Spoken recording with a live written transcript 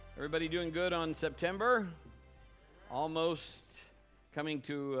Everybody doing good on September? Almost coming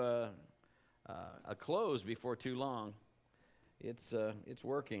to a close before too long. It's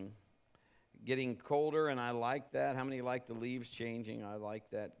working. Getting colder, and I like that. How many like the leaves changing? I like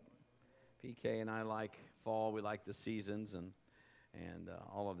that. PK and I like fall. We like the seasons and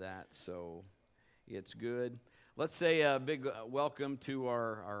all of that. So it's good. Let's say a big welcome to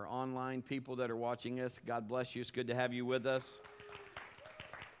our online people that are watching us. God bless you. It's good to have you with us.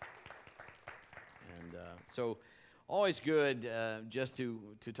 And so always good just to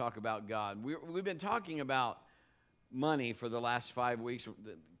talk about God. We've been talking about money for the last 5 weeks,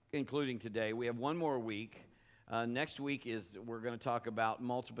 including today. We have one more week. Next week we're going to talk about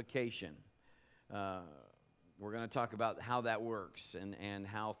multiplication. We're going to talk about how that works and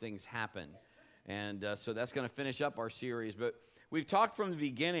how things happen. And so that's going to finish up our series. But we've talked from the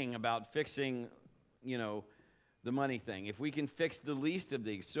beginning about fixing, the money thing. If we can fix the least of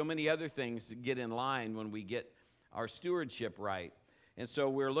these, so many other things get in line when we get our stewardship right. And so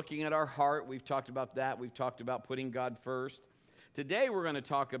we're looking at our heart. We've talked about that. We've talked about putting God first. Today we're going to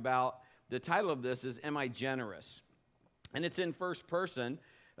talk about, the title of this is, Am I Generous? And it's in first person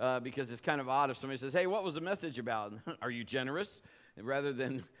because it's kind of odd if somebody says, hey, what was the message about? Are you generous? And rather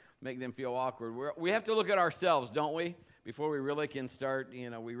than make them feel awkward. We have to look at ourselves, don't we? Before we really can start,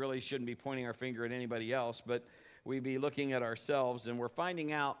 we really shouldn't be pointing our finger at anybody else, but we be looking at ourselves, and we're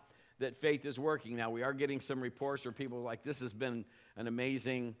finding out that faith is working. Now, we are getting some reports where people are like, this has been an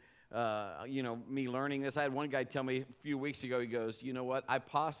amazing, me learning this. I had one guy tell me a few weeks ago, he goes, you know what, I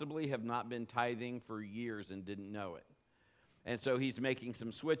possibly have not been tithing for years and didn't know it. And so he's making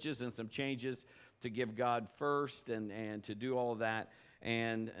some switches and some changes to give God first and to do all of that.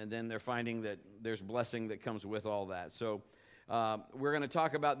 And then they're finding that there's blessing that comes with all that. So we're going to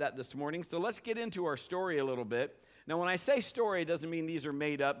talk about that this morning. So let's get into our story a little bit. Now, when I say story, it doesn't mean these are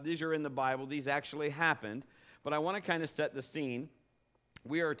made up. These are in the Bible. These actually happened. But I want to kind of set the scene.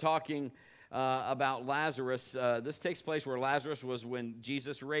 We are talking about Lazarus. This takes place where Lazarus was when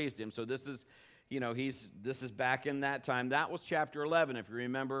Jesus raised him. So this is, this is back in that time. That was chapter 11. If you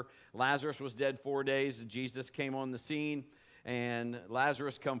remember, Lazarus was dead 4 days. Jesus came on the scene. And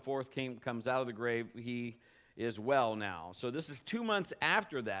Lazarus comes out of the grave. He is well now. So this is 2 months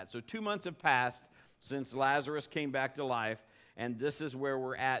after that. So 2 months have passed since Lazarus came back to life, and this is where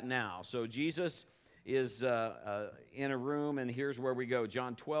we're at now. So Jesus is in a room, and here's where we go.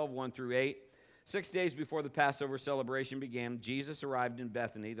 John 12, 1 through 8. 6 days before the Passover celebration began, Jesus arrived in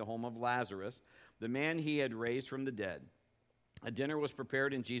Bethany, the home of Lazarus, the man he had raised from the dead. A dinner was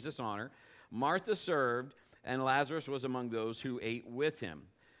prepared in Jesus' honor. Martha served, and Lazarus was among those who ate with him.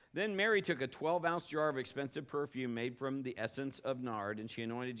 Then Mary took a 12-ounce jar of expensive perfume made from the essence of nard, and she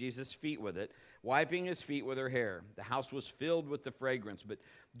anointed Jesus' feet with it, wiping his feet with her hair. The house was filled with the fragrance. But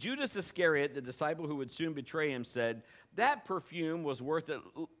Judas Iscariot, the disciple who would soon betray him, said, that perfume was worth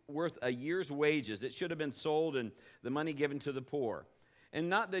a year's wages. It should have been sold and the money given to the poor. And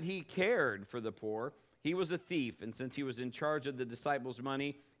not that he cared for the poor. He was a thief, and since he was in charge of the disciples'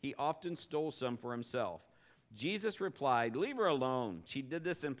 money, he often stole some for himself. Jesus replied, leave her alone. She did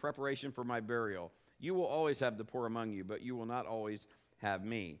this in preparation for my burial. You will always have the poor among you, but you will not always have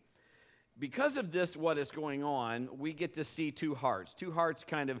me. Because of this, what is going on, we get to see two hearts. Two hearts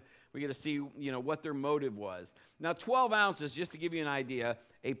we get to see, what their motive was. Now, 12 ounces, just to give you an idea,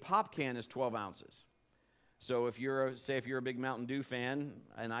 a pop can is 12 ounces. So if you're a big Mountain Dew fan,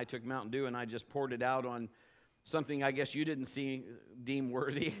 and I took Mountain Dew and I just poured it out on something I guess you didn't deem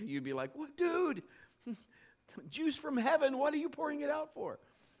worthy, you'd be like, what, dude? Juice from heaven, what are you pouring it out for?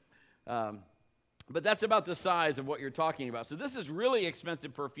 But that's about the size of what you're talking about. So this is really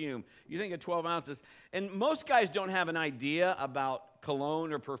expensive perfume. You think of 12 ounces. And most guys don't have an idea about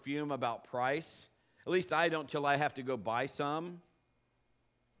cologne or perfume, about price. At least I don't till I have to go buy some.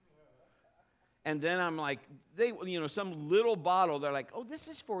 And then I'm like, some little bottle, they're like, oh, this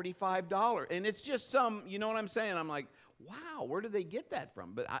is $45. And it's just some, you know what I'm saying? I'm like, wow, where do they get that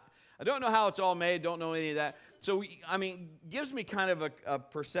from? But I don't know how it's all made, don't know any of that. So, gives me kind of a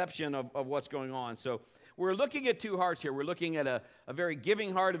perception of what's going on. So we're looking at two hearts here. We're looking at a very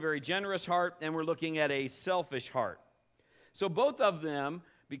giving heart, a very generous heart, and we're looking at a selfish heart. So both of them,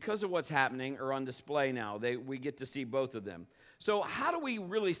 because of what's happening, are on display now. We get to see both of them. So how do we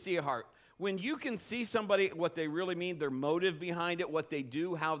really see a heart? When you can see somebody, what they really mean, their motive behind it, what they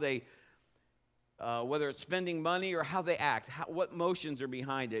do, how they whether it's spending money or how they act, what motions are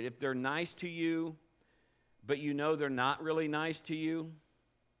behind it. If they're nice to you, but they're not really nice to you.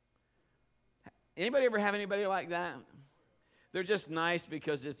 Anybody ever have anybody like that? They're just nice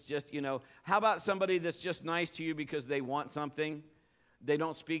because it's just, how about somebody that's just nice to you because they want something? they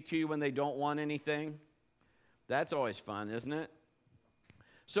don't speak to you when they don't want anything. That's always fun, isn't it?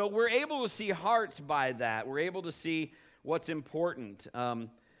 So we're able to see hearts by that. We're able to see what's important.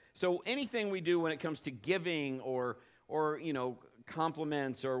 So anything we do when it comes to giving or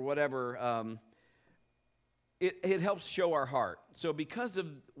compliments or whatever, it helps show our heart. So because of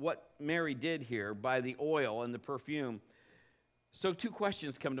what Mary did here by the oil and the perfume, so two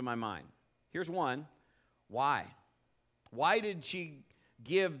questions come to my mind. Here's one. Why? Why did she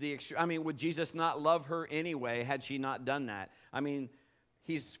give the extra? I mean, would Jesus not love her anyway had she not done that? I mean,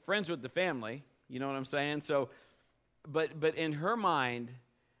 he's friends with the family, you know what I'm saying? So, but in her mind,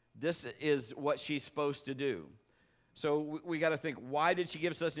 this is what she's supposed to do. So we got to think, why did she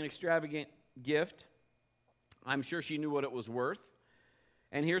give such an extravagant gift? I'm sure she knew what it was worth.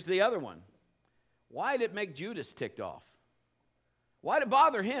 And here's the other one. Why did it make Judas ticked off? Why did it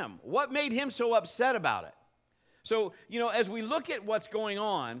bother him? What made him so upset about it? So, as we look at what's going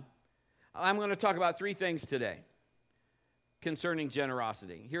on, I'm going to talk about three things today concerning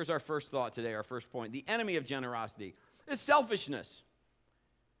generosity. Here's our first thought today, our first point. The enemy of generosity is selfishness.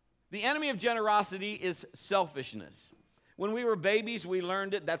 The enemy of generosity is selfishness. When we were babies, we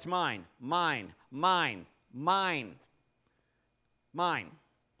learned it. That's mine, mine, mine, mine, mine.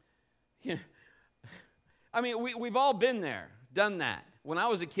 I mean, we've all been there, done that. When I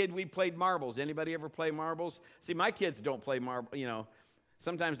was a kid, we played marbles. Anybody ever play marbles? See, my kids don't play marbles.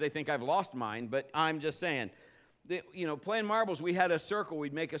 Sometimes they think I've lost mine, but I'm just saying. Playing marbles, we had a circle.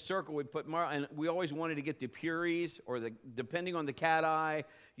 We'd make a circle. We'd put and we always wanted to get the puries or depending on the cat eye,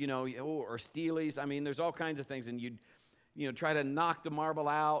 or steelies. I mean, there's all kinds of things, and you'd, try to knock the marble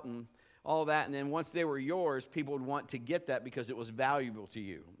out and all that. And then once they were yours, people would want to get that because it was valuable to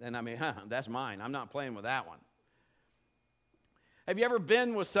you. And I mean, that's mine. I'm not playing with that one. Have you ever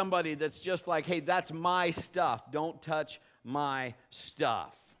been with somebody that's just like, hey, that's my stuff. Don't touch my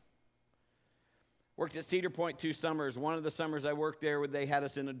stuff. Worked at Cedar Point 2 summers. One of the summers I worked there, they had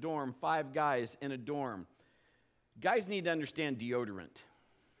us in a dorm, 5 guys in a dorm. Guys need to understand deodorant.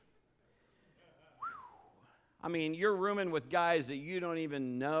 I mean, you're rooming with guys that you don't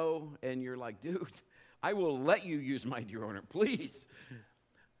even know, and you're like, dude, I will let you use my deodorant, please.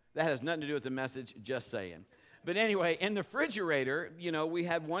 That has nothing to do with the message, just saying. But anyway, in the refrigerator, we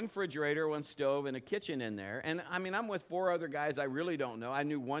had one refrigerator, one stove, and a kitchen in there. And I mean, I'm with 4 other guys I really don't know. I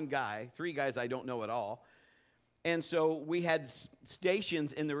knew one guy, 3 guys I don't know at all. And so we had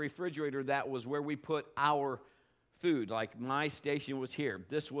stations in the refrigerator that was where we put our food. Like my station was here.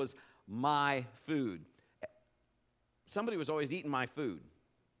 This was my food. Somebody was always eating my food.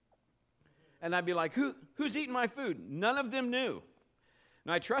 And I'd be like, who's eating my food? None of them knew.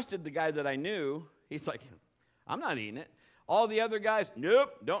 And I trusted the guy that I knew. He's like, I'm not eating it. All the other guys,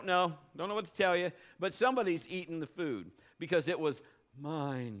 nope, don't know what to tell you. But somebody's eating the food because it was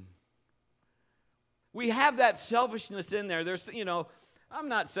mine. We have that selfishness in there. There's, I'm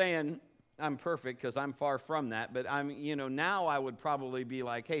not saying I'm perfect because I'm far from that. But now I would probably be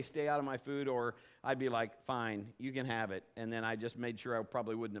like, hey, stay out of my food. Or I'd be like, fine, you can have it. And then I just made sure I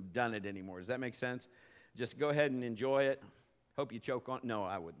probably wouldn't have done it anymore. Does that make sense? Just go ahead and enjoy it. Hope you choke on. No,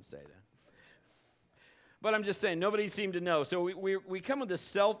 I wouldn't say that. But I'm just saying, nobody seemed to know. So we come with this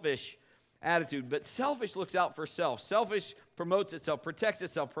selfish attitude, but selfish looks out for self. Selfish promotes itself, protects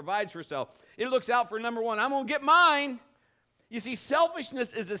itself, provides for self. It looks out for number one. I'm going to get mine. You see,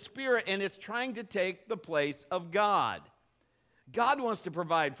 selfishness is a spirit, and it's trying to take the place of God. God wants to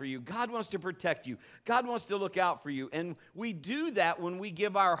provide for you. God wants to protect you. God wants to look out for you. And we do that when we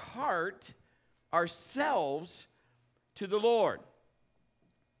give our heart, ourselves, to the Lord.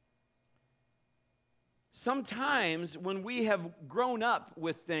 Sometimes when we have grown up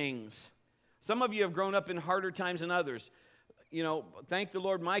with things, some of you have grown up in harder times than others. Thank the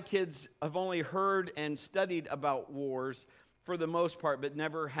Lord, my kids have only heard and studied about wars for the most part, but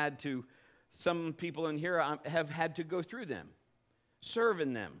never had to. Some people in here have had to go through them, serve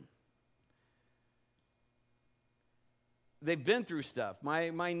in them. They've been through stuff.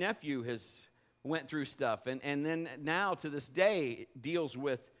 My nephew has went through stuff, and then now to this day deals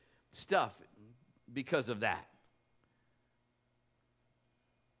with stuff because of that.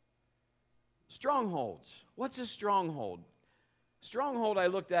 Strongholds. What's a stronghold? Stronghold, I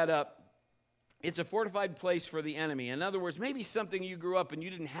looked that up. It's a fortified place for the enemy. In other words, maybe something you grew up and you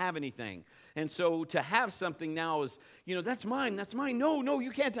didn't have anything. And so to have something now is, that's mine, that's mine. No,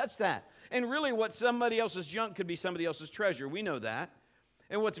 you can't touch that. And really what somebody else's junk could be somebody else's treasure. We know that.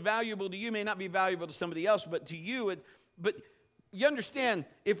 And what's valuable to you may not be valuable to somebody else, but to you, but you understand,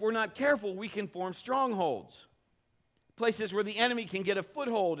 if we're not careful, we can form strongholds. Places where the enemy can get a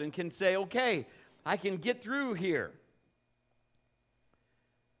foothold and can say, okay, I can get through here.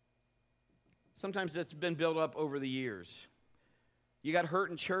 Sometimes it's been built up over the years. You got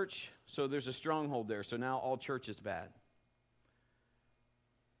hurt in church, so there's a stronghold there, so now all church is bad.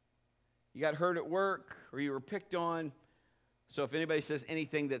 You got hurt at work, or you were picked on, so if anybody says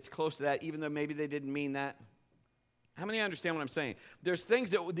anything that's close to that, even though maybe they didn't mean that, how many understand what I'm saying? There's things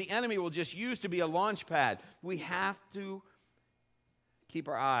that the enemy will just use to be a launch pad. We have to keep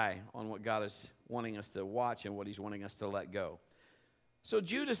our eye on what God is wanting us to watch and what he's wanting us to let go. So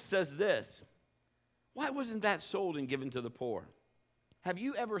Judas says this, why wasn't that sold and given to the poor? Have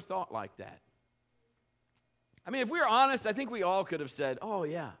you ever thought like that? I mean, if we're honest, I think we all could have said, oh,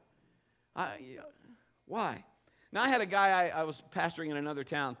 yeah. Why? Now, I had a guy, I was pastoring in another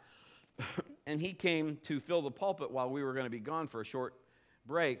town, and he came to fill the pulpit while we were going to be gone for a short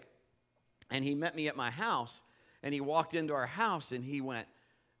break, and he met me at my house, and he walked into our house, and he went,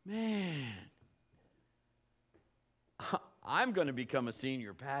 man, I'm going to become a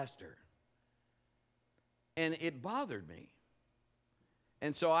senior pastor. And it bothered me.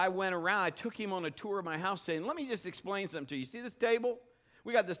 And so I went around, I took him on a tour of my house saying, let me just explain something to you. See this table?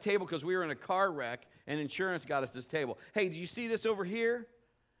 We got this table because we were in a car wreck and insurance got us this table. Hey, do you see this over here?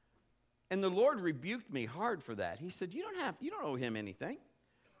 And the Lord rebuked me hard for that. He said, you don't owe him anything.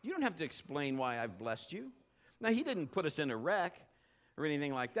 You don't have to explain why I've blessed you. Now, he didn't put us in a wreck or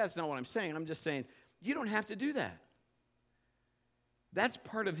anything like that. That's not what I'm saying. I'm just saying, you don't have to do that. That's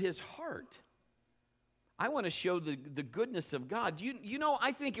part of his heart. I want to show the goodness of God. You know,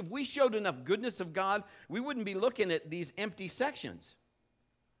 I think if we showed enough goodness of God, we wouldn't be looking at these empty sections.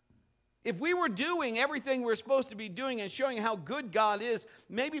 If we were doing everything we're supposed to be doing and showing how good God is,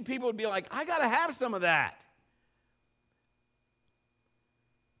 maybe people would be like, I got to have some of that.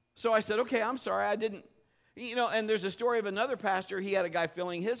 So I said, okay, I'm sorry, I didn't. You know, and there's a story of another pastor. He had a guy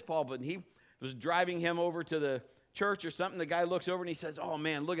filling his pulpit, and he was driving him over to the church or something. The guy looks over and he says, oh,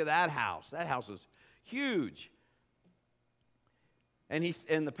 man, look at that house. That house is huge. And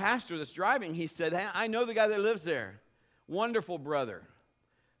the pastor that's driving, he said, hey, I know the guy that lives there. Wonderful brother.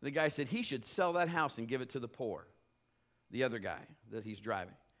 The guy said he should sell that house and give it to the poor. The other guy that he's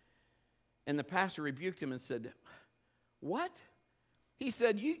driving. And the pastor rebuked him and said, what? He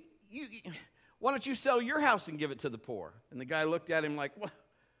said, why don't you sell your house and give it to the poor? And the guy looked at him like, what?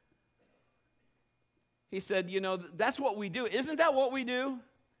 He said, you know, that's what we do. Isn't that what we do?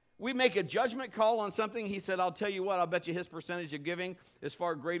 We make a judgment call on something. He said, I'll tell you what, I'll bet you his percentage of giving is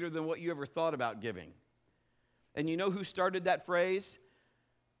far greater than what you ever thought about giving. And you know who started that phrase?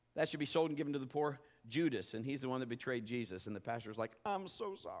 That should be sold and given to the poor? Judas, and he's the one that betrayed Jesus. And the pastor's like, I'm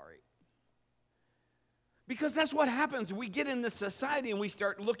so sorry. Because that's what happens. We get in this society and we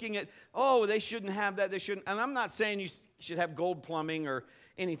start looking at, oh, they shouldn't have that, they shouldn't. And I'm not saying you should have gold plumbing or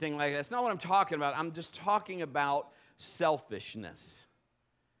anything like that. That's not what I'm talking about. I'm just talking about selfishness.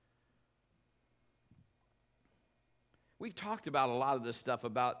 We've talked about a lot of this stuff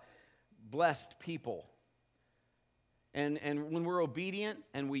about blessed people. And when we're obedient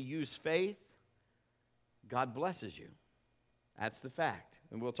and we use faith, God blesses you. That's the fact.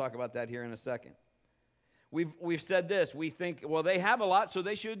 And we'll talk about that here in a second. We've said this. We think, well, they have a lot, so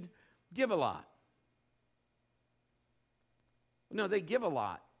they should give a lot. No, they give a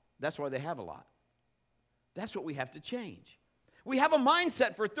lot. That's why they have a lot. That's what we have to change. We have a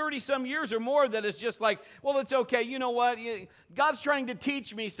mindset for 30-some years or more that is just like, well, it's okay. You know what? God's trying to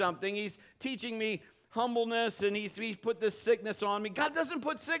teach me something. He's teaching me humbleness, and he's put this sickness on me. God doesn't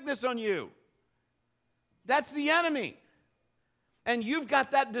put sickness on you. That's the enemy. And you've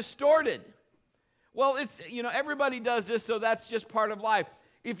got that distorted. Well, it's, you know, everybody does this, so that's just part of life.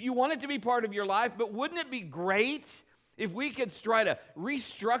 If you want it to be part of your life, but wouldn't it be great if we could try to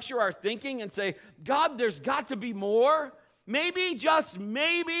restructure our thinking and say, God, there's got to be more? Maybe, just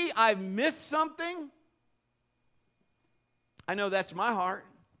maybe, I've missed something. I know that's my heart.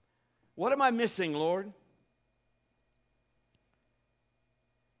 What am I missing, Lord?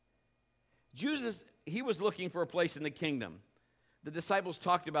 Jesus, he was looking for a place in the kingdom. The disciples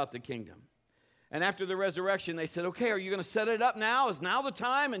talked about the kingdom. And after the resurrection, they said, okay, are you going to set it up now? Is now the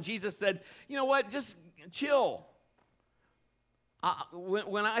time? And Jesus said, you know what, just chill.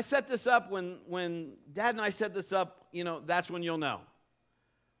 When I set this up, when Dad and I set this up, you know, that's when you'll know.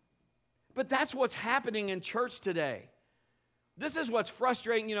 But that's what's happening in church today. This is what's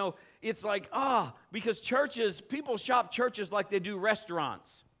frustrating, you know. It's like, because people shop churches like they do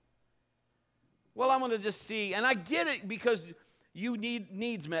restaurants. Well, I'm going to just see, and I get it because you need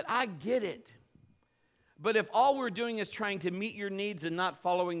needs met. I get it. But if all we're doing is trying to meet your needs and not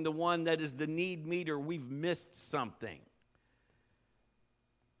following the one that is the need meter, we've missed something.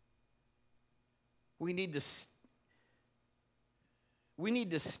 We need to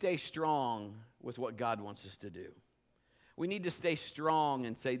stay strong with what God wants us to do. We need to stay strong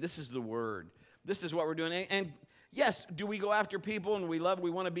and say, this is the word. This is what we're doing. And yes, do we go after people and we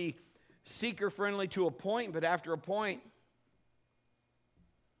want to be seeker-friendly to a point, but after a point,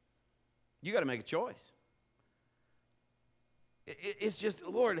 you got to make a choice. It's just,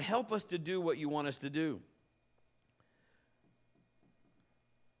 Lord, help us to do what you want us to do.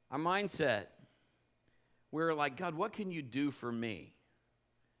 Our mindset, we're like, God, what can you do for me?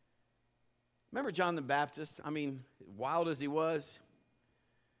 Remember John the Baptist? I mean, wild as he was,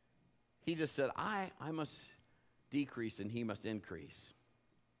 he just said, I must decrease and he must increase.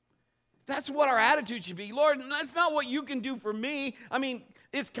 That's what our attitude should be. Lord, that's not what you can do for me. I mean,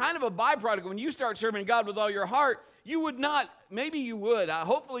 it's kind of a byproduct. When you start serving God with all your heart, you would not, maybe you would.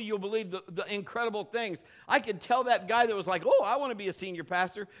 Hopefully you'll believe the incredible things. I could tell that guy that was like, oh, I want to be a senior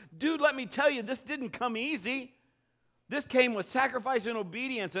pastor. Dude, let me tell you, this didn't come easy. This came with sacrifice and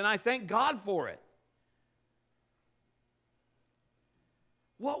obedience, and I thank God for it.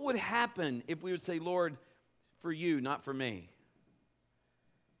 What would happen if we would say, Lord, for you, not for me?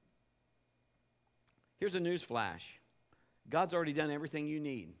 Here's a news flash. God's already done everything you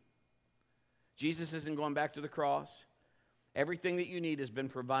need. Jesus isn't going back to the cross. Everything that you need has been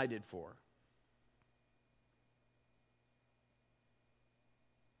provided for.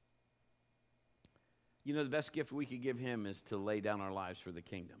 You know, the best gift we could give him is to lay down our lives for the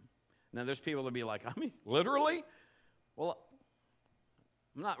kingdom. Now, there's people that be like, I mean, literally? Well,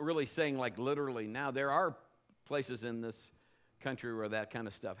 I'm not really saying like literally now. There are places in this country where that kind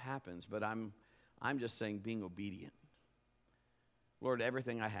of stuff happens, but I'm just saying being obedient. Lord,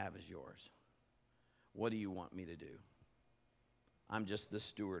 everything I have is yours. What do you want me to do? I'm just the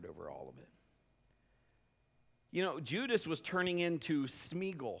steward over all of it. You know, Judas was turning into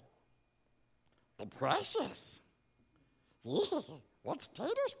Smeagol. The precious. What's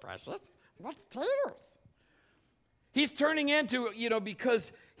taters, precious? What's taters? He's turning into,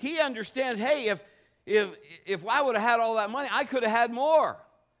 because he understands, hey, if I would have had all that money, I could have had more.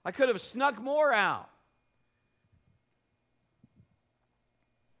 I could have snuck more out.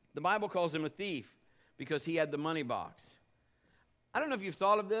 The Bible calls him a thief because he had the money box. I don't know if you've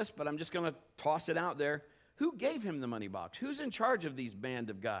thought of this, but I'm just going to toss it out there. Who gave him the money box? Who's in charge of these band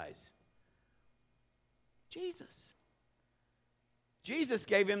of guys? Jesus. Jesus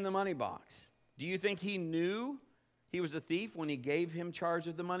gave him the money box. Do you think he knew he was a thief when he gave him charge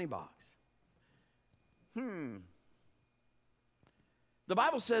of the money box? The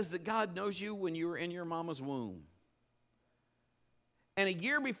Bible says that God knows you when you were in your mama's womb. And a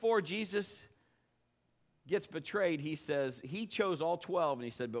year before Jesus gets betrayed, he says, he chose all 12, and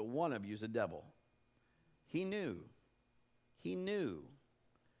he said, but one of you is a devil. He knew. He knew.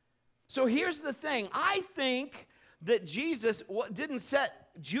 So here's the thing. I think that Jesus didn't set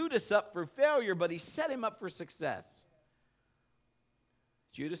Judas up for failure, but he set him up for success.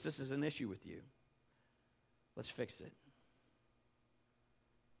 Judas, this is an issue with you. Let's fix it.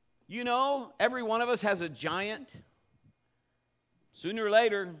 You know, every one of us has a giant. Sooner or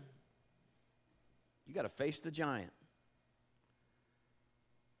later, you got to face the giant.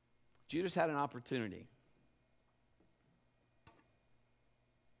 Judas had an opportunity.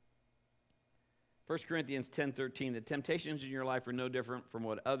 1 Corinthians 10:13, the temptations in your life are no different from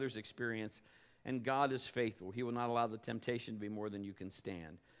what others experience, and God is faithful. He will not allow the temptation to be more than you can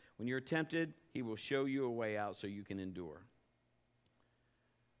stand. When you're tempted, he will show you a way out so you can endure.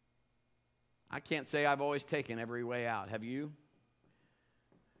 I can't say I've always taken every way out. Have you?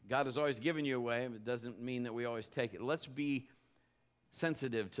 God has always given you a way, but it doesn't mean that we always take it. Let's be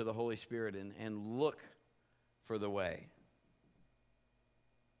sensitive to the Holy Spirit and look for the way.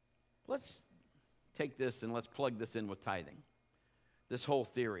 Let's take this and let's plug this in with tithing. This whole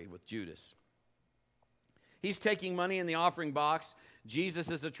theory with Judas. He's taking money in the offering box. Jesus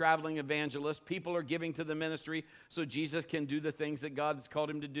is a traveling evangelist. People are giving to the ministry so Jesus can do the things that God's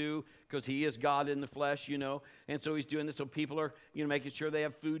called him to do because he is God in the flesh, And so he's doing this so people are, making sure they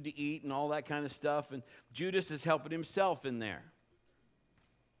have food to eat and all that kind of stuff. And Judas is helping himself in there.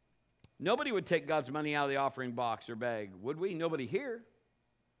 Nobody would take God's money out of the offering box or bag, would we? Nobody here.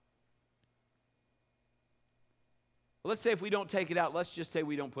 Let's say if we don't take it out, let's just say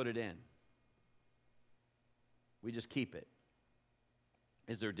we don't put it in. We just keep it.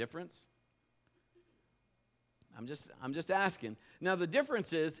 Is there a difference? I'm just asking. Now the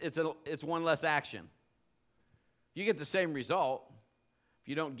difference is it's one less action. You get the same result. If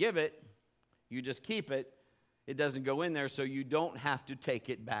you don't give it, you just keep it. It doesn't go in there, so you don't have to take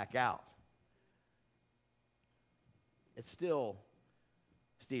it back out. It's still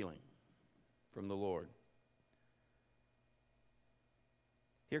stealing from the Lord.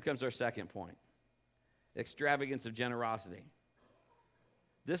 Here comes our second point. extravagance of generosity.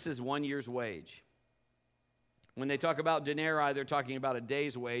 This is 1 year's wage. When they talk about denarii, they're talking about a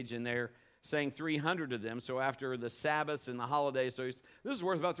day's wage, and they're saying 300 of them. So after the Sabbaths and the holidays, so this is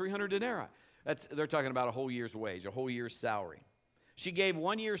worth about 300 denarii. They're talking about a whole year's wage, a whole year's salary. She gave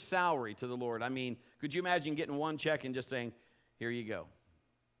 1 year's salary to the Lord. I mean, could you imagine getting one check and just saying, here you go.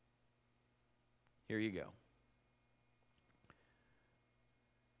 Here you go.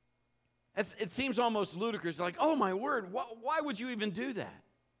 It seems almost ludicrous, like, oh my word, why would you even do that?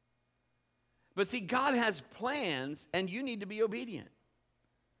 But see, God has plans, and you need to be obedient.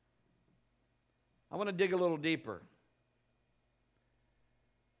 I want to dig a little deeper.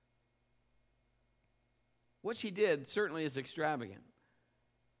 What she did certainly is extravagant.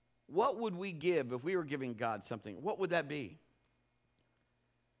 What would we give if we were giving God something? What would that be?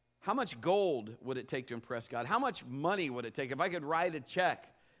 How much gold would it take to impress God? How much money would it take? If I could write a check,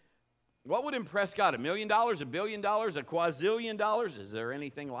 what would impress God? $1 million, $1 billion, $1 quadrillion? Is there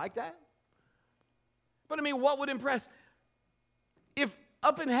anything like that? But I mean, what would impress? If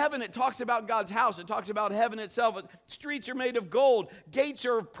up in heaven it talks about God's house, it talks about heaven itself, streets are made of gold, gates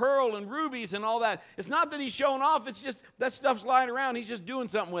are of pearl and rubies and all that. It's not that he's showing off, it's just that stuff's lying around, he's just doing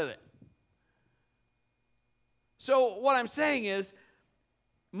something with it. So what I'm saying is,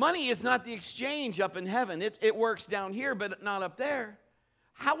 money is not the exchange up in heaven. It works down here, but not up there.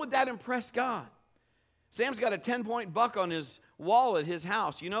 How would that impress God? Sam's got a 10-point buck on his wall at his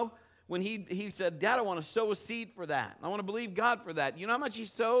house, you know? When he said, Dad, I want to sow a seed for that. I want to believe God for that. You know how much he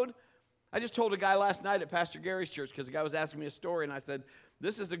sowed? I just told a guy last night at Pastor Gary's church because the guy was asking me a story, and I said,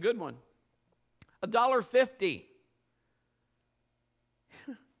 this is a good one. $1.50.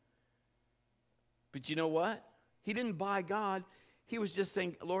 But you know what? He didn't buy God. He was just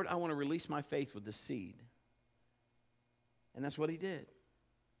saying, Lord, I want to release my faith with the seed. And that's what he did.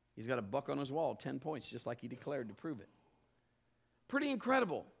 He's got a buck on his wall, 10 points, just like he declared to prove it. Pretty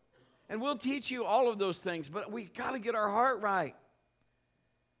incredible. And we'll teach you all of those things, but we got to get our heart right.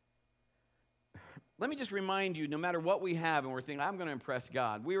 Let me just remind you, no matter what we have and we're thinking, I'm going to impress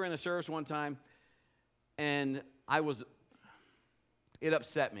God. We were in a service one time, and it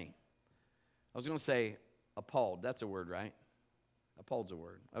upset me. I was going to say appalled. That's a word, right? Appalled's a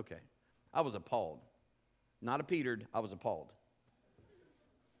word. Okay. I was appalled. Not appeared, I was appalled.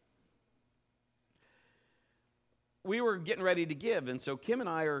 We were getting ready to give, and so Kim and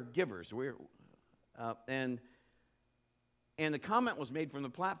I are givers. And the comment was made from the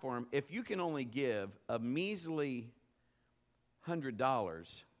platform, if you can only give a measly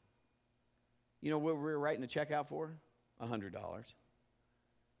 $100, you know what we were writing a check out for? $100.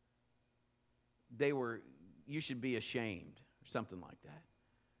 You should be ashamed, or something like that.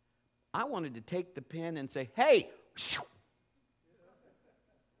 I wanted to take the pen and say, hey,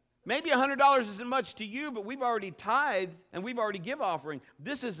 maybe $100 isn't much to you, but we've already tithed and we've already give offering.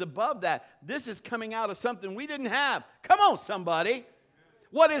 This is above that. This is coming out of something we didn't have. Come on, somebody.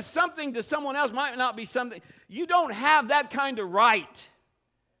 What is something to someone else might not be something. You don't have that kind of right.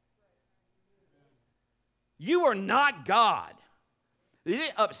 You are not God.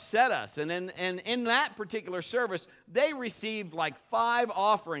 It upset us. And in that particular service, they received like 5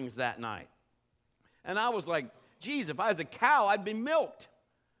 offerings that night. And I was like, geez, if I was a cow, I'd be milked.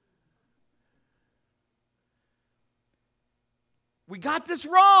 We got this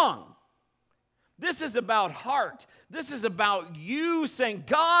wrong. This is about heart. This is about you saying,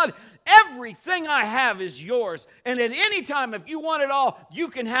 God, everything I have is yours. And at any time, if you want it all, you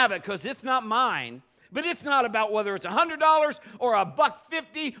can have it because it's not mine. But it's not about whether it's $100 or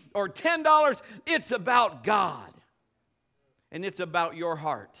 $1.50 or $10. It's about God. And it's about your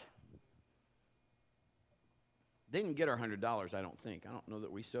heart. They didn't get our $100, I don't think. I don't know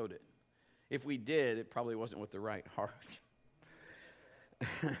that we sowed it. If we did, it probably wasn't with the right heart.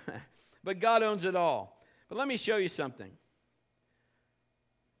 But God owns it all. But let me show you something.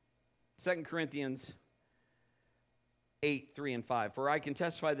 2 Corinthians 8, 3 and 5. For I can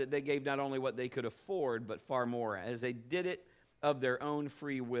testify that they gave not only what they could afford, but far more, as they did it of their own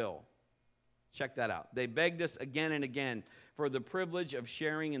free will. Check that out. They begged us again and again for the privilege of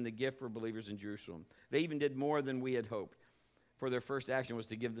sharing in the gift for believers in Jerusalem. They even did more than we had hoped. For their first action was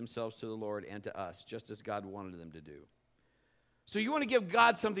to give themselves to the Lord and to us, just as God wanted them to do. So you want to give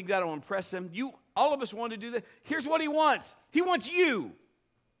God something that will impress him? All of us want to do that. Here's what he wants. He wants you.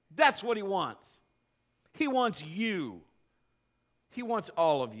 That's what he wants. He wants you. He wants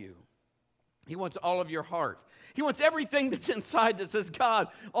all of you. He wants all of your heart. He wants everything that's inside that says, God,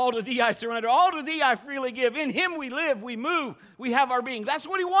 all to thee I surrender. All to thee I freely give. In him we live, we move, we have our being. That's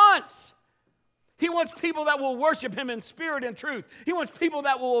what he wants. He wants people that will worship him in spirit and truth. He wants people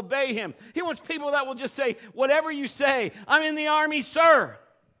that will obey him. He wants people that will just say, whatever you say, I'm in the army, sir.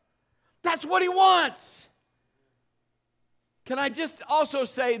 That's what he wants. Can I just also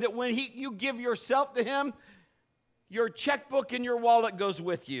say that when you give yourself to him, your checkbook and your wallet goes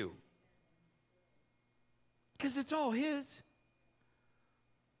with you. Because it's all his.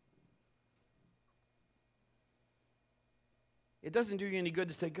 It doesn't do you any good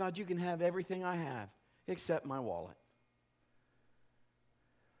to say, God, you can have everything I have except my wallet.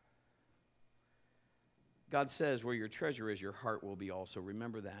 God says, where your treasure is, your heart will be also.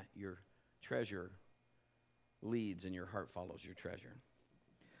 Remember that. Your treasure leads and your heart follows your treasure.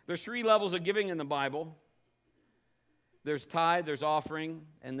 There's 3 levels of giving in the Bible. There's tithe, there's offering,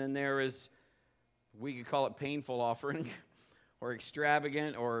 and then there is, we could call it painful offering, or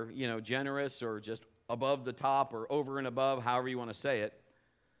extravagant, or, generous, or just above the top, or over and above, however you want to say it.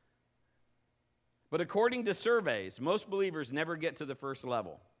 But according to surveys, most believers never get to the first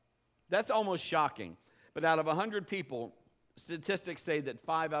level. That's almost shocking. But out of 100 people, statistics say that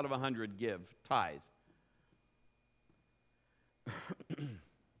 5 out of 100 give tithe.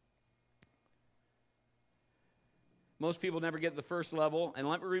 Most people never get the first level. And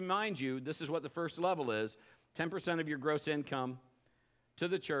let me remind you, this is what the first level is. 10% of your gross income to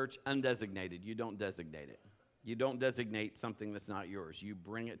the church, undesignated. You don't designate it. You don't designate something that's not yours. You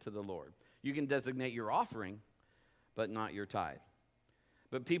bring it to the Lord. You can designate your offering, but not your tithe.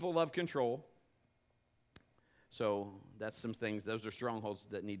 But people love control. So that's some things, those are strongholds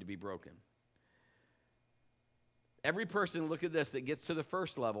that need to be broken. Every person, look at this, that gets to the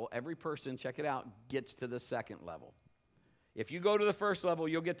first level, every person, check it out, gets to the second level. If you go to the first level,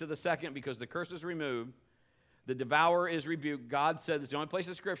 you'll get to the second because the curse is removed. The devourer is rebuked. God said, this is the only place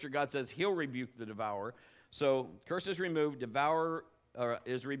in Scripture, God says he'll rebuke the devourer. So curse is removed, devourer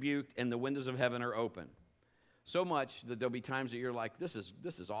is rebuked, and the windows of heaven are open. So much that there'll be times that you're like, this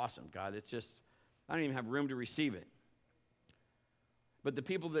is awesome, God. It's just, I don't even have room to receive it. But the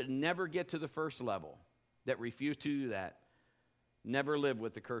people that never get to the first level, that refuse to do that, never live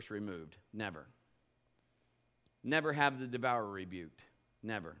with the curse removed. Never. Never have the devourer rebuked.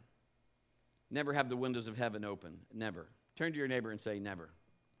 Never. Never have the windows of heaven open. Never. Turn to your neighbor and say, never.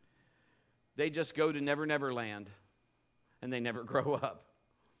 They just go to never, never land, and they never grow up.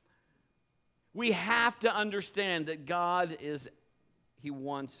 We have to understand that God He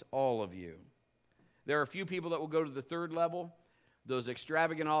wants all of you. There are a few people that will go to the third level. Those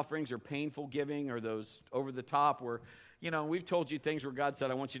extravagant offerings or painful giving, or those over the top where, we've told you things where God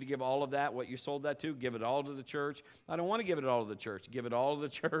said, I want you to give all of that, what you sold that to, give it all to the church. I don't want to give it all to the church. Give it all to the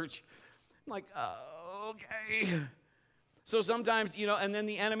church. I'm like, okay. So sometimes, and then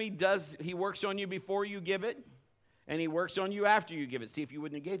the enemy he works on you before you give it, and he works on you after you give it. See, if you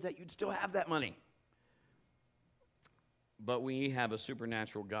wouldn't have gave that, you'd still have that money. But we have a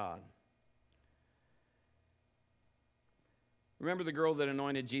supernatural God. Remember the girl that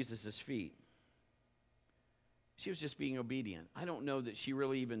anointed Jesus' feet? She was just being obedient. I don't know that she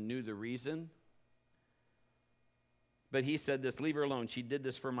really even knew the reason. But he said this, leave her alone. She did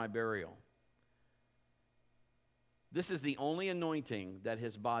this for my burial. This is the only anointing that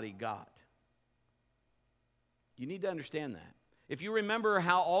his body got. You need to understand that. If you remember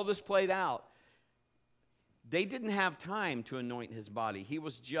how all this played out, they didn't have time to anoint his body. He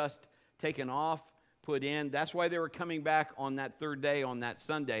was just taken off, put in. That's why they were coming back on that third day, on that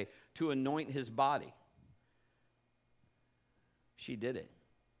Sunday, to anoint his body. She did it.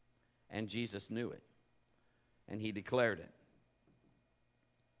 And Jesus knew it. And he declared it.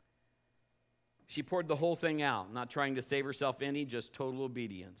 She poured the whole thing out, not trying to save herself any, just total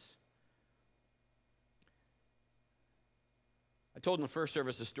obedience. I told in the first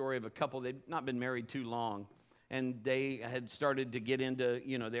service a story of a couple. They'd not been married too long, and they had started to get into,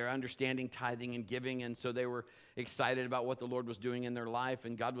 their understanding tithing and giving, and so they were excited about what the Lord was doing in their life,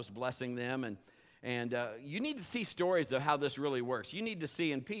 and God was blessing them, and you need to see stories of how this really works. You need to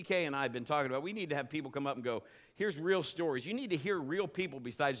see, and PK and I have been talking about, we need to have people come up and go, here's real stories. You need to hear real people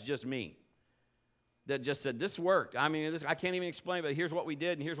besides just me that just said, this worked. I mean, I can't even explain, but here's what we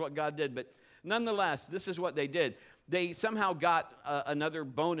did, and here's what God did. But nonetheless, this is what they did. They somehow got another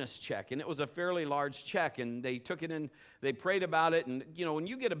bonus check, and it was a fairly large check, and they took it in, they prayed about it, and, when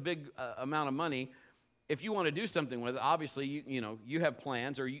you get a big amount of money, if you want to do something with it, obviously, you have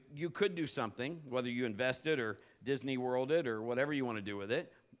plans, or you could do something, whether you invest it or Disney World it or whatever you want to do with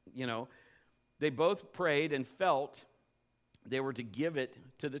it. They both prayed and felt they were to give it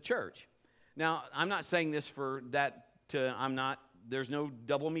to the church. Now, I'm not saying this for that there's no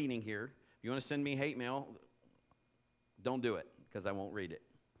double meaning here. If you want to send me hate mail, don't do it, because I won't read it.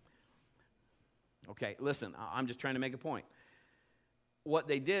 Okay, listen, I'm just trying to make a point. What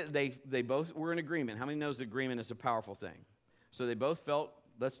they did, they both were in agreement. How many knows agreement is a powerful thing? So they both felt,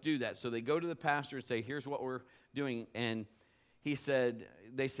 let's do that. So they go to the pastor and say, here's what we're doing. And they said,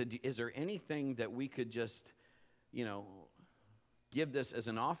 is there anything that we could just, give this as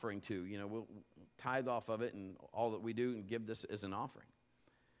an offering to? We'll tithe off of it and all that we do and give this as an offering.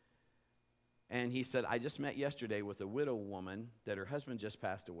 And he said, I just met yesterday with a widow woman that her husband just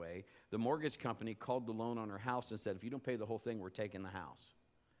passed away. The mortgage company called the loan on her house and said, if you don't pay the whole thing, we're taking the house.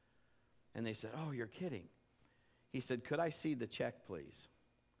 And they said, oh, you're kidding. He said, could I see the check, please?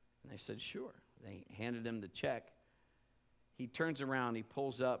 And they said, sure. They handed him the check. He turns around, he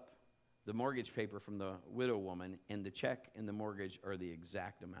pulls up the mortgage paper from the widow woman, and the check and the mortgage are the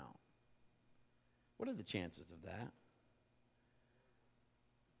exact amount. What are the chances of that?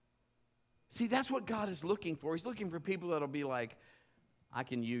 See, that's what God is looking for. He's looking for people that'll be like, I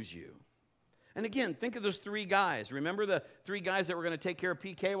can use you. And again, think of those three guys. Remember the three guys that were going to take care of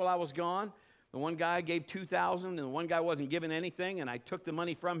PK while I was gone? The one guy gave $2,000, and the one guy wasn't giving anything, and I took the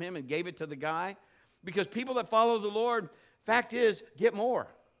money from him and gave it to the guy. Because people that follow the Lord, fact is, get more.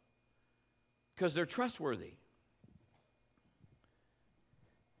 Because they're trustworthy.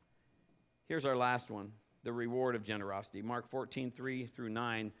 Here's our last one, the reward of generosity. Mark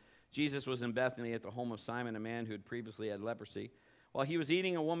 14:3-9. Jesus was in Bethany at the home of Simon, a man who had previously had leprosy. While he was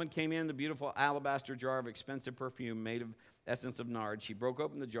eating, a woman came in, the beautiful alabaster jar of expensive perfume made of essence of nard. She broke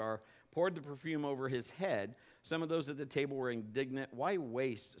open the jar, poured the perfume over his head. Some of those at the table were indignant. Why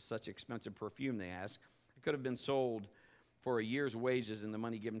waste such expensive perfume, they asked. It could have been sold for a year's wages and the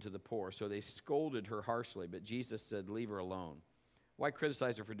money given to the poor. So they scolded her harshly, but Jesus said, leave her alone. Why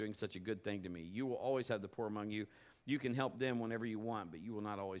criticize her for doing such a good thing to me? You will always have the poor among you. You can help them whenever you want, but you will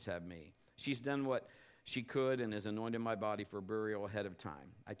not always have me. She's done what she could and has anointed my body for burial ahead of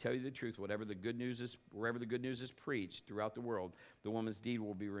time. I tell you the truth, wherever the good news is preached throughout the world, the woman's deed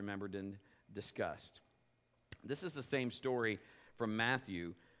will be remembered and discussed. This is the same story from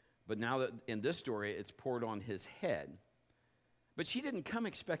Matthew, but now that in this story, it's poured on his head. But she didn't come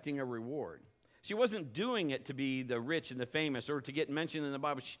expecting a reward. She wasn't doing it to be the rich and the famous or to get mentioned in the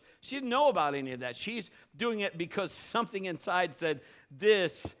Bible. She didn't know about any of that. She's doing it because something inside said,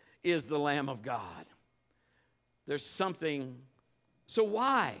 this is the Lamb of God. There's something. So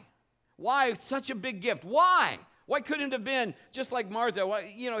why? Why such a big gift? Why? Why couldn't it have been just like Martha? Why,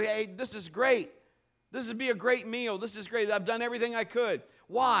 hey, this is great. This would be a great meal. This is great. I've done everything I could.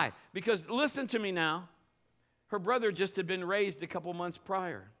 Why? Because listen to me now. Her brother just had been raised a couple months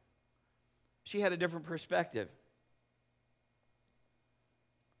prior. She had a different perspective.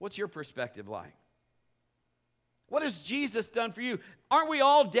 What's your perspective like? What has Jesus done for you? Aren't we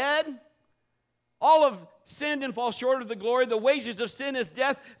all dead? All have sinned and fall short of the glory. The wages of sin is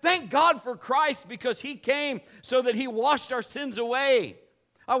death. Thank God for Christ because he came so that he washed our sins away.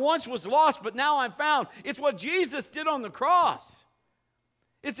 I once was lost, but now I'm found. It's what Jesus did on the cross.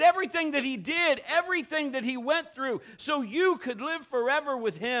 It's everything that he did, everything that he went through, so you could live forever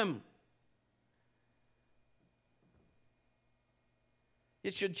with him.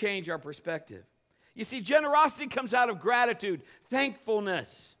 It should change our perspective. You see, generosity comes out of gratitude,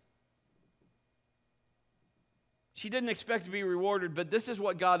 thankfulness. She didn't expect to be rewarded, but this is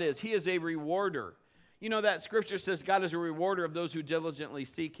what God is. He is a rewarder. You know that scripture says God is a rewarder of those who diligently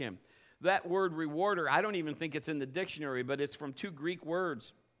seek him. That word rewarder, I don't even think it's in the dictionary, but it's from two Greek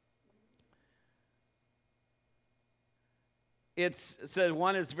words. It says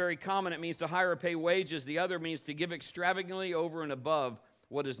one is very common. It means to hire or pay wages. The other means to give extravagantly over and above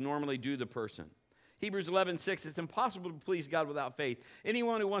what is normally due the person. Hebrews 11:6, it's impossible to please God without faith.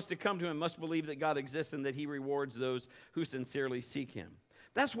 Anyone who wants to come to him must believe that God exists and that he rewards those who sincerely seek him.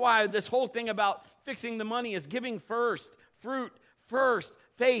 That's why this whole thing about fixing the money is giving first, fruit first,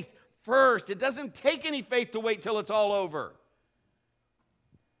 faith first. It doesn't take any faith to wait till it's all over.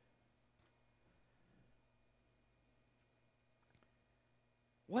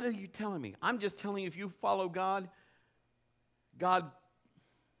 What are you telling me? I'm just telling you, if you follow God, God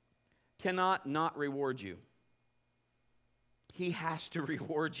cannot not reward you. He has to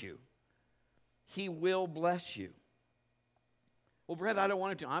reward you. He will bless you. Well, Brett, I don't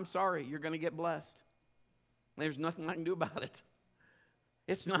want it to. I'm sorry, you're going to get blessed. There's nothing I can do about it.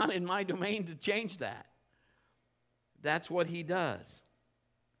 It's not in my domain to change that. That's what he does.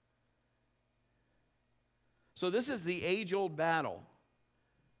 So this is the age-old battle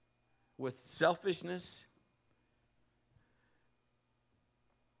with selfishness,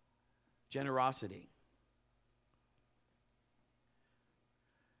 generosity.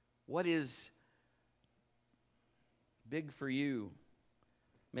 What is big for you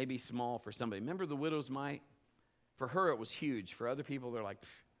may be small for somebody. Remember the widow's mite? For her, it was huge. For other people, they're like, pfft.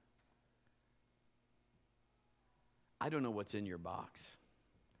 I don't know what's in your box,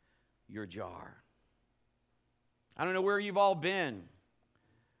 your jar. I don't know where you've all been,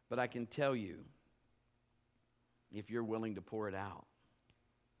 but I can tell you, if you're willing to pour it out,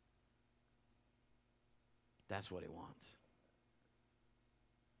 that's what he wants.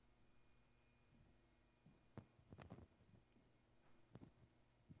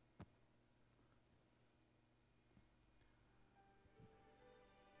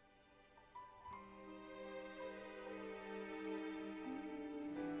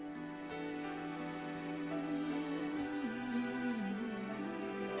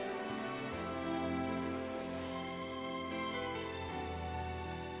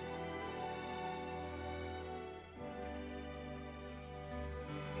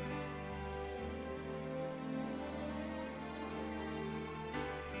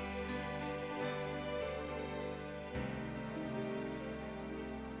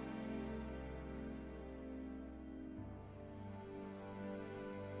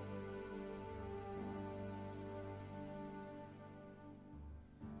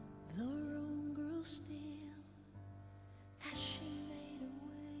 The room grew still as she made her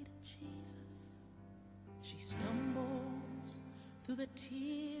way to Jesus. She stumbles through the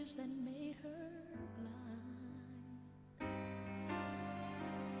tears that made her blind.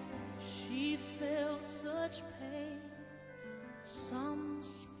 She felt such pain. Some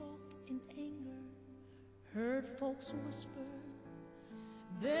spoke in anger, heard folks whisper,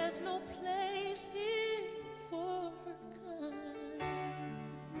 there's no place here for her kind.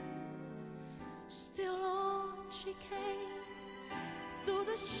 Still on she came, through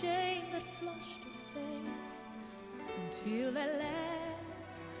the shame that flushed her face, until at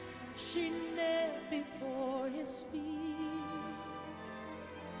last she knelt before his feet.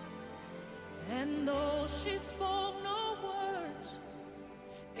 And though she spoke no words,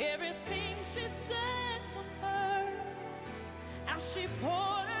 everything she said was heard, as she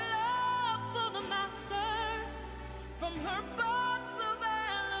poured her love for the master from her box of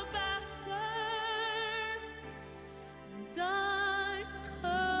alabaster. And I've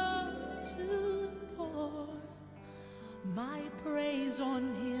come to pour my praise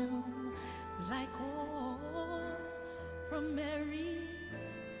on him like oil from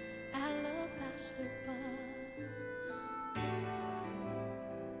Mary's alabaster box.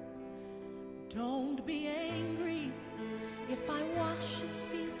 Don't be angry if I wash his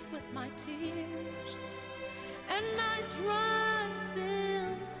feet with my tears, and I dry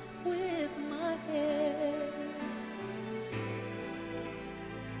them with my hair.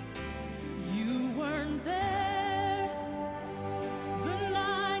 You weren't there the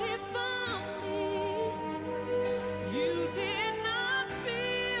night he found me. You did not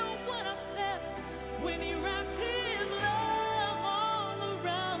feel what I felt when he wrapped his love all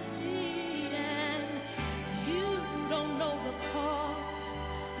around me. And you don't know the cost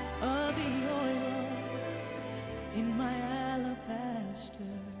of the oil in my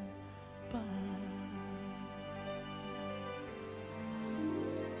alabaster box.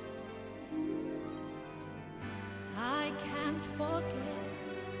 I can't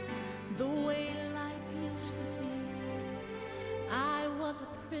forget the way life used to be. I was a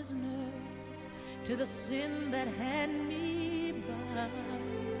prisoner to the sin that had me bound.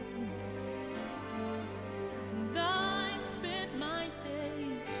 And I spent my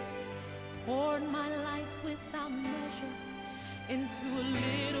days, poured my life without measure into a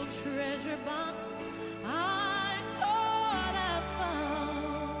little treasure box I thought I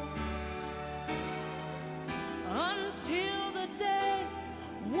found, until the day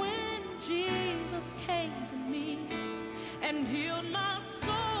when Jesus came to me and healed my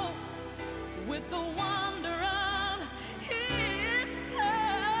soul with the wonder of his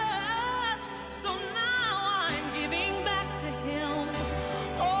touch. So now I'm giving back to him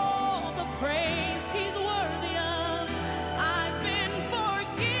all the praise he's worthy of. I've been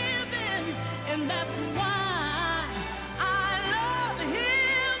forgiven, and that's why I love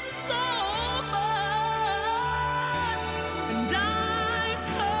him so much. And I've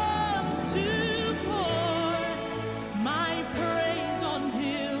come to pour my praise on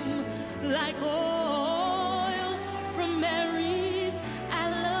him like oil from Mary's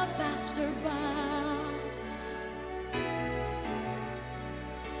alabaster box.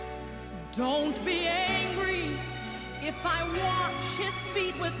 Don't be angry if I wash his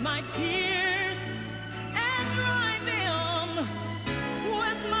feet with my tears and dry them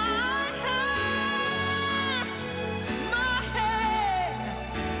with my hair. My hair.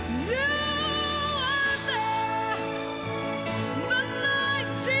 You were there the night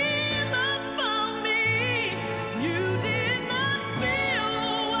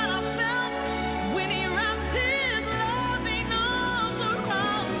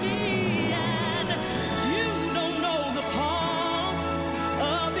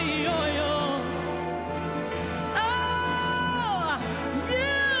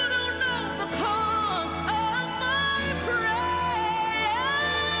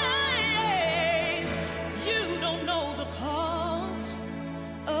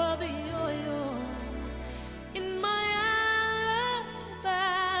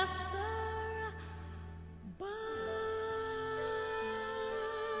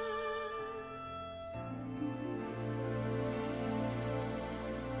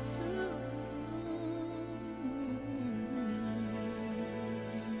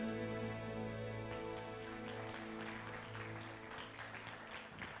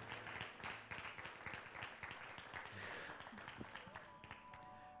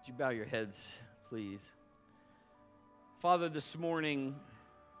you bow your heads, please? Father, this morning,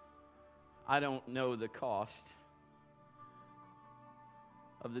 I don't know the cost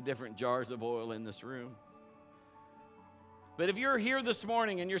of the different jars of oil in this room. But if you're here this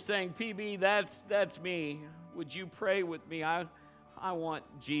morning and you're saying, PB, that's me, would you pray with me? I want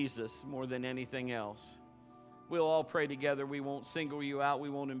Jesus more than anything else. We'll all pray together. We won't single you out. We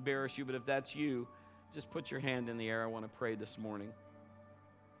won't embarrass you. But if that's you, just put your hand in the air. I want to pray this morning.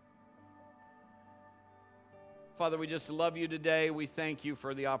 Father, we just love you today. We thank you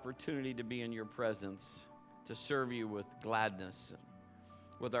for the opportunity to be in your presence, to serve you with gladness,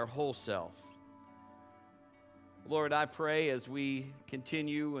 with our whole self. Lord, I pray as we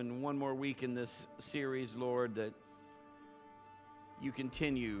continue in one more week in this series, Lord, that you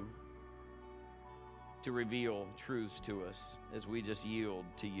continue to reveal truths to us as we just yield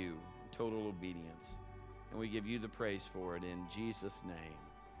to you, total obedience. And we give you the praise for it in Jesus' name.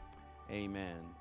 Amen.